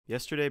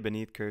Yesterday,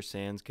 Beneath Cursed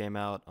Sands came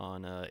out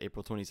on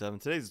April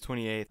 27th. Today's the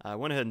 28th. I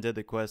went ahead and did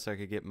the quest so I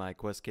could get my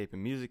quest cape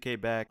and music cape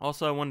back.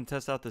 Also, I wanted to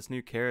test out this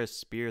new Keris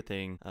spear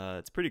thing.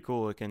 It's pretty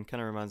cool looking. Kind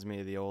of reminds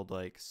me of the old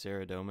like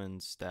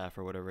Saradomin staff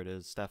or whatever it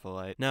is, staff of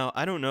light. Now,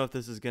 I don't know if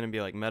this is going to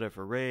be like meta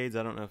for raids.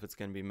 I don't know if it's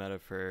going to be meta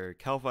for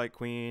Kalphite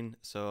Queen.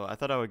 So I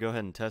thought I would go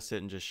ahead and test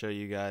it and just show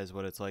you guys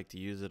what it's like to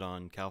use it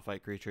on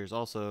Kalphite creatures.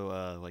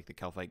 Also, like the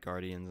Kalphite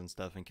Guardians and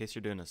stuff, in case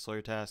you're doing a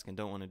Slayer task and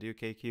don't want to do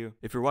KQ.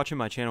 If you're watching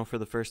my channel for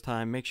the first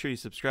time, make sure you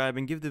subscribe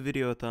and give the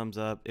video a thumbs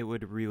up. It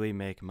would really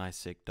make my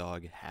sick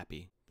dog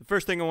happy. The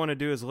first thing I want to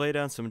do is lay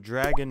down some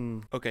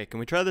dragon... Okay, can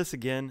we try this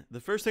again? The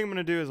first thing I'm going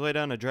to do is lay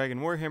down a dragon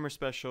warhammer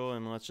special,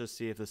 and let's just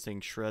see if this thing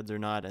shreds or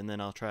not, and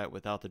then I'll try it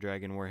without the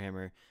dragon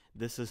warhammer.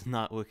 This is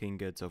not looking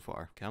good so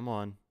far. Come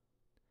on.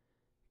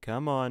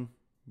 Come on.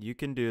 You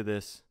can do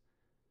this.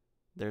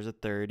 There's a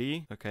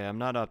 30. Okay, I'm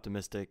not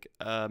optimistic.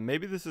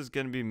 Maybe this is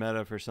going to be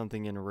meta for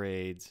something in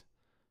raids.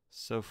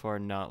 So far,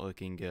 not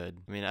looking good.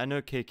 I mean, I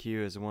know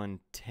KQ is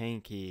one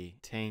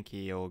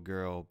tanky old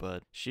girl,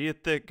 but she a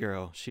thick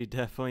girl. She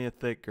definitely a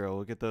thick girl.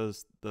 Look at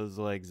those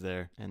legs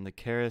there. And the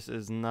Keris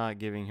is not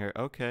giving her...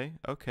 Okay,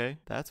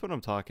 that's what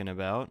I'm talking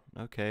about.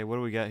 Okay, what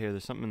do we got here?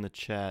 There's something in the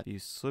chat. You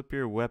slip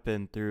your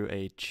weapon through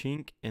a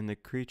chink in the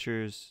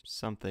creature's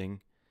something,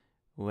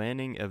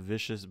 landing a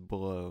vicious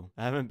blow.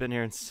 I haven't been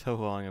here in so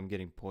long, I'm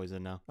getting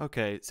poisoned now.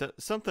 Okay, so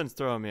something's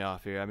throwing me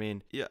off here. I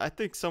mean, yeah, I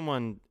think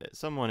someone at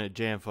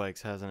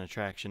Jamflex has an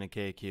attraction to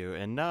KQ,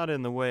 and not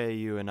in the way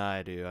you and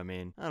I do. I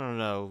mean, I don't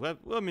know.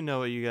 Let me know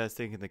what you guys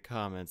think in the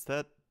comments.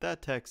 That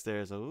text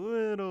there is a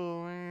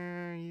little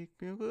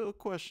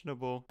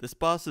questionable. This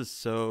boss is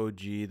so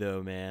G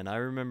though, man. I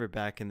remember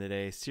back in the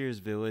day, Sears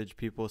Village,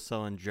 people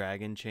selling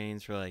dragon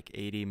chains for like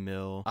 80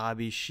 mil.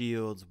 Obby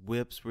shields,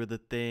 whips were the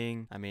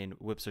thing. I mean,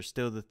 whips are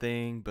still the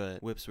thing,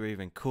 but whips were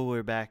even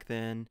cooler back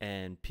then.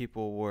 And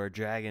people wore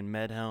dragon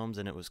med helms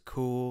and it was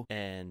cool.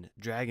 And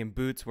dragon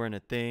boots weren't a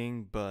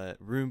thing, but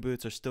rune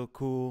boots are still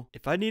cool.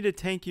 If I need to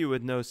tank you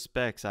with no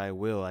specs, I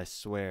will, I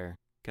swear.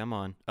 Come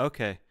on.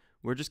 Okay.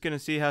 We're just going to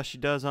see how she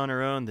does on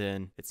her own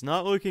then. It's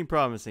not looking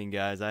promising,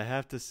 guys. I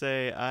have to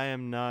say, I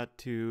am not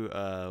too,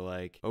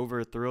 like,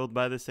 over thrilled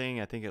by this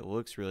thing. I think it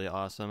looks really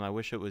awesome. I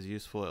wish it was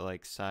useful at,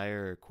 like,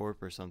 Sire or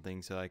Corp or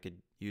something so I could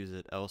use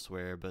it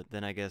elsewhere, but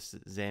then I guess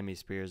Zammy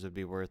spears would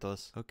be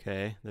worthless.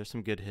 Okay, there's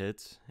some good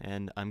hits,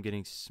 and I'm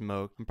getting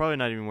smoked. I'm probably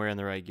not even wearing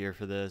the right gear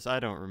for this.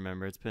 I don't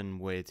remember. It's been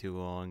way too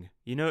long.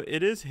 You know,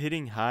 it is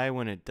hitting high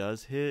when it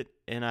does hit,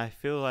 and I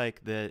feel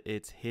like that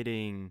it's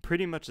hitting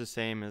pretty much the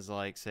same as,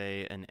 like,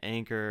 say, an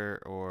anchor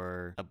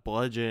or a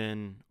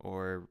bludgeon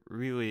or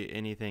really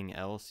anything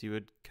else you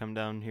would come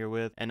down here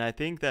with. And I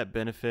think that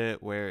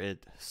benefit where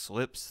it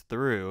slips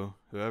through,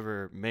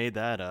 whoever made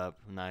that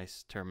up,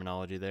 nice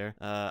terminology there,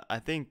 I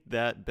think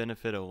that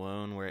benefit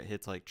alone where it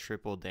hits like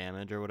triple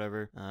damage or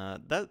whatever,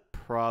 that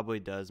probably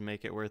does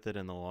make it worth it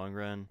in the long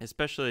run,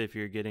 especially if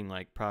you're getting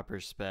like proper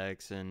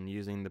specs and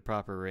using the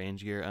proper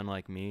range gear,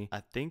 unlike me. I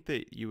think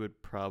that you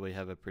would probably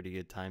have a pretty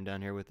good time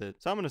down here with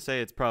it. So I'm going to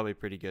say it's probably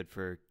pretty good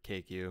for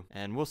KQ,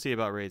 and we'll see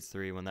about Raids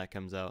 3 when that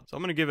comes out. So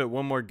I'm going to give it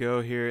one more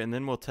go here, and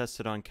then we'll test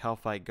it on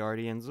Kalphite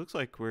Guardians. Looks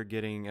like we're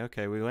getting,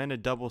 okay, we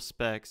landed double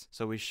specs,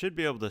 so we should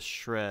be able to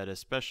shred,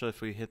 especially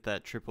if we hit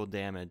that triple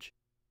damage.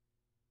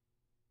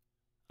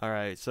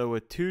 Alright, so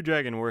with 2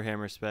 Dragon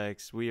Warhammer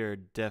specs, we are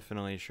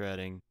definitely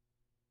shredding.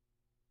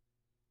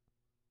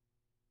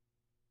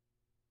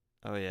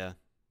 Oh yeah,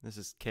 this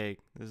is cake.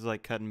 This is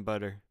like cutting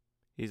butter.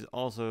 She's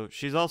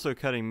also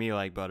cutting me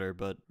like butter,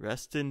 but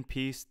rest in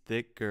peace,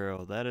 thick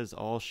girl. That is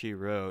all she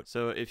wrote.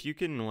 So if you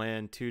can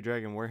land 2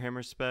 Dragon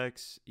Warhammer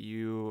specs,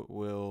 you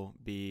will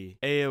be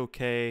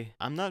a-okay.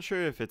 I'm not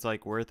sure if it's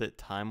like worth it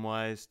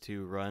time-wise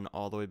to run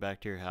all the way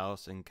back to your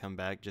house and come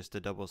back just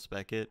to double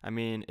spec it. I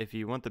mean, if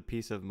you want the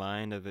peace of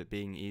mind of it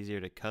being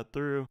easier to cut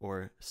through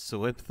or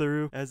slip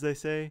through, as they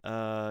say,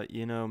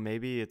 you know,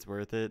 maybe it's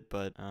worth it,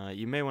 but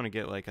you may want to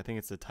get like, I think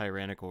it's the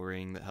Tyrannical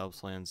ring that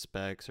helps land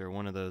specs, or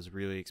one of those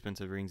really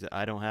expensive rings that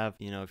I don't have.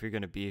 You know, if you're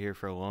going to be here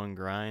for a long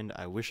grind,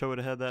 I wish I would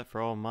have had that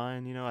for all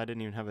mine. You know, I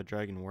didn't even have a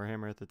Dragon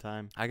Warhammer at the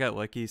time. I got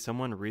lucky.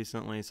 Someone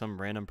recently,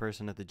 some random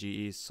person at the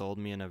GE sold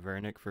me an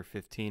Avernic for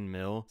 15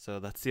 mil.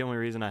 So that's the only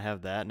reason I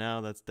have that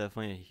now. That's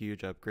definitely a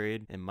huge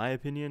upgrade in my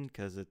opinion,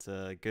 because it's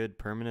a good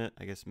permanent,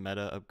 I guess,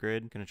 meta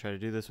upgrade. I'm going to try to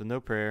do this with no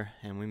prayer,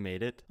 and we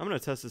made it. I'm going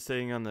to test this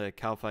thing on the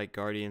Kalphite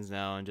Guardians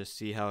now and just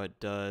see how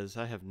it does.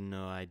 I have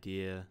no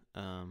idea.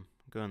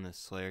 Go in the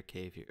Slayer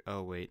cave here.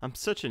 Oh wait, I'm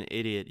such an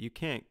idiot. You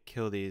can't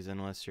kill these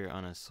unless you're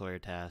on a Slayer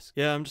task.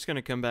 Yeah, I'm just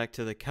gonna come back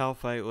to the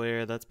Kalphite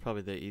lair. That's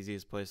probably the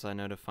easiest place I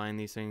know to find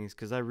these things,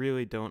 because I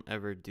really don't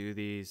ever do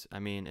these. I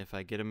mean, if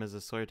I get them as a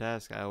Slayer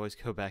task, I always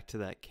go back to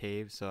that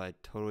cave, so I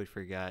totally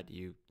forgot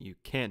you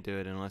can't do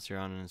it unless you're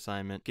on an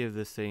assignment. Give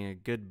this thing a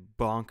good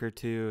bonk or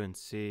two and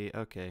see.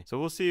 Okay, so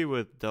we'll see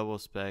with double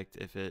spec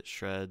if it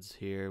shreds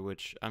here,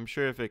 which I'm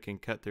sure if it can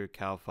cut through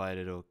Kalphite,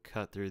 it'll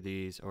cut through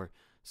these, or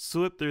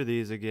slip through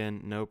these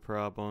again, no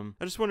problem.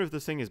 I just wonder if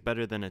this thing is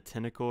better than a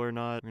tentacle or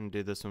not. I'm gonna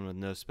do this one with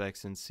no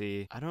specs and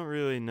see. I don't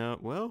really know.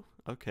 Well,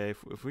 Okay,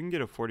 if we can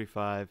get a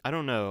 45, I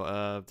don't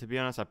know. To be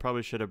honest, I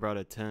probably should have brought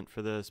a tent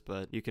for this,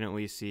 but you can at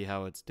least see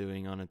how it's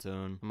doing on its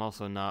own. I'm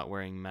also not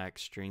wearing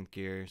max strength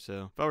gear,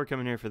 so if I were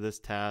coming here for this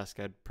task,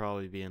 I'd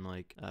probably be in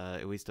like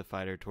at least a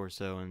fighter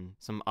torso and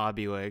some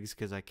obby legs,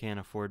 because I can't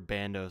afford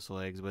bandos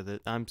legs with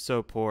it. I'm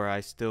so poor,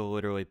 I still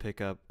literally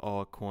pick up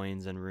all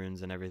coins and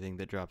runes and everything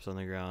that drops on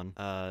the ground.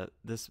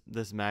 This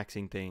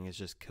maxing thing is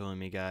just killing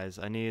me, guys.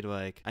 I need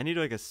like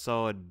a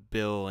solid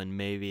bill, and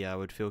maybe I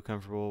would feel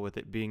comfortable with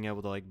it being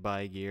able to like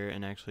buy gear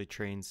and actually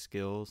train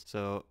skills.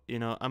 So, you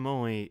know, I'm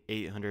only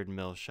 800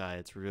 mil shy.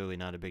 It's really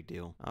not a big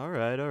deal. All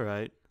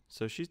right.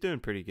 So she's doing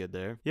pretty good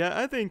there. Yeah,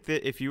 I think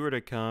that if you were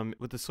to come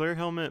with the Slayer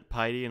helmet,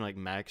 Piety, and like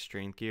max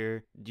strength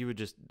gear, you would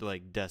just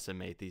like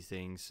decimate these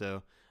things.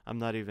 So I'm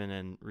not even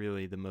in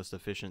really the most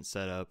efficient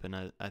setup, and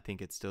I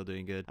think it's still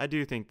doing good. I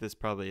do think this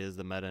probably is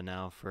the meta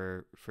now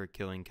for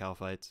killing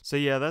Kalphites. So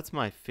yeah, that's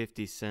my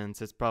 50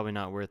 cents. It's probably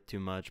not worth too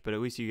much, but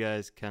at least you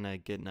guys kind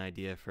of get an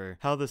idea for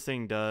how this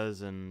thing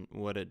does and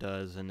what it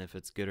does and if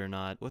it's good or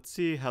not. Let's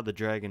see how the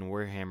Dragon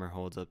Warhammer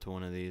holds up to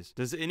one of these.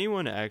 Does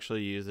anyone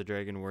actually use the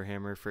Dragon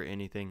Warhammer for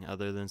anything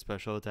other than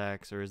special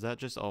attacks, or is that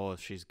just all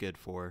she's good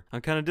for?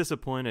 I'm kind of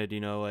disappointed, you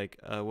know, like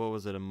what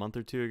was it, a month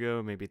or two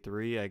ago, maybe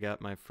 3, I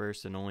got my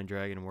first and only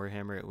Dragon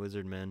Warhammer at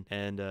Wizardmen,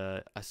 and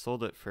I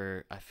sold it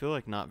for, I feel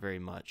like, not very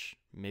much,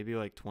 maybe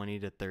like 20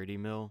 to 30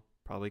 mil.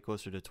 Probably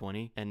closer to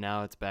 20, and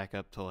now it's back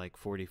up to like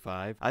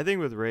 45. I think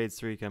with Raids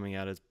 3 coming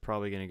out, it's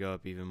probably going to go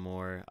up even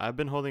more. I've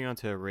been holding on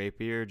to a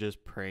rapier,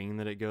 just praying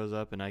that it goes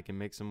up and I can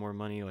make some more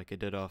money, like I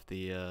did off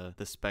the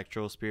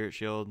Spectral Spirit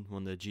Shield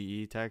when the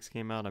GE tax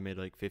came out. I made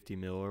like 50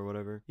 mil or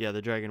whatever. Yeah,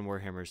 the Dragon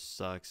Warhammer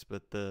sucks,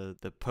 but the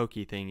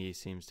pokey thingy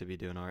seems to be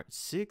doing alright.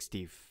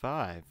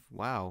 65,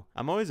 wow.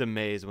 I'm always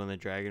amazed when the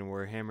Dragon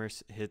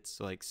Warhammer hits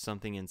like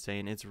something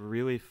insane. It's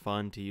really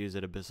fun to use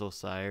at Abyssal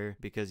Sire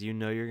because you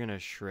know you're gonna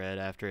shred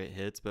after it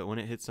hits, but when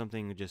it hits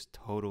something just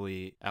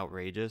totally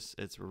outrageous,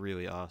 it's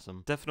really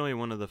awesome. Definitely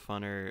one of the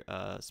funner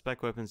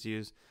spec weapons to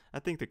use. I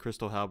think the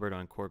Crystal Halberd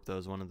on Corp, though,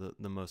 is one of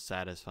the most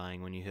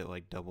satisfying when you hit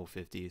like double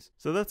 50s.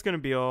 So that's gonna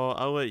be all.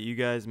 I'll let you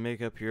guys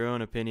make up your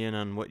own opinion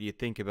on what you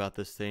think about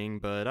this thing,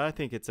 but I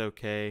think it's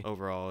okay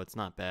overall. It's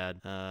not bad.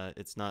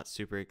 It's not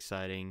super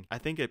exciting. I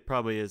think it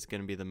probably is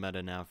gonna be the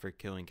meta now for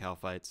killing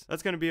Kalphites.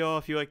 That's gonna be all.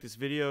 If you like this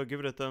video,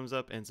 give it a thumbs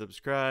up and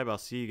subscribe. I'll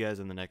see you guys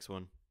in the next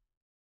one.